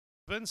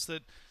participants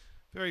that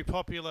very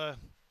popular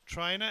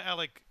trainer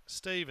Alec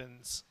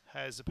Stevens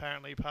has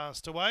apparently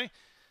passed away.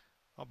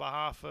 On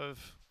behalf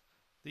of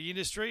the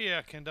industry,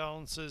 our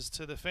condolences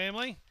to the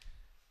family.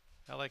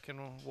 Alec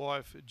and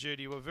wife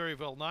Judy were very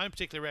well known,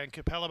 particularly around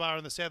Capalaba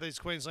in the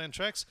southeast Queensland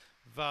tracks.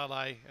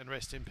 Valet, and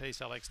rest in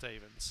peace, Alec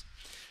Stevens.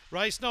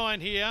 Race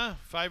 9 here.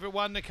 Favourite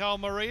one, Nicole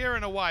Maria,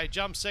 and away.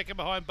 Jumps second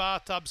behind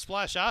Bathtub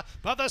Splasher,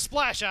 but the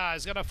Splasher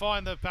is going to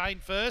find the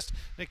paint first.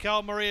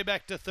 Nicole Maria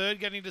back to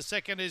third. Getting to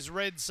second is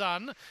Red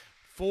Sun.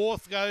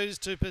 Fourth goes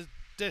to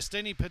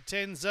Destiny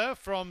Potenza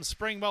from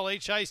Spring Molly,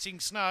 chasing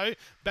Snow.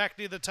 Back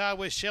near the tail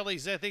with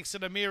Shelley's Ethics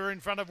and a mirror in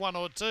front of 1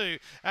 or 2.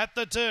 At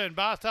the turn,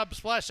 Bathtub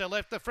Splasher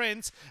left the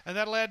fence, and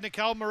that allowed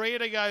Nicole Maria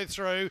to go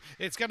through.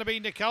 It's going to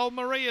be Nicole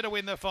Maria to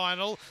win the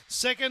final.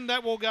 Second,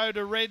 that will go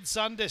to Red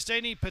Sun,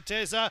 Destiny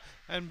Potenza,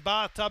 and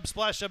Bathtub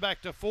Splasher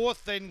back to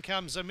fourth. Then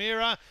comes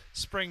Amira,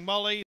 Spring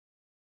Molly.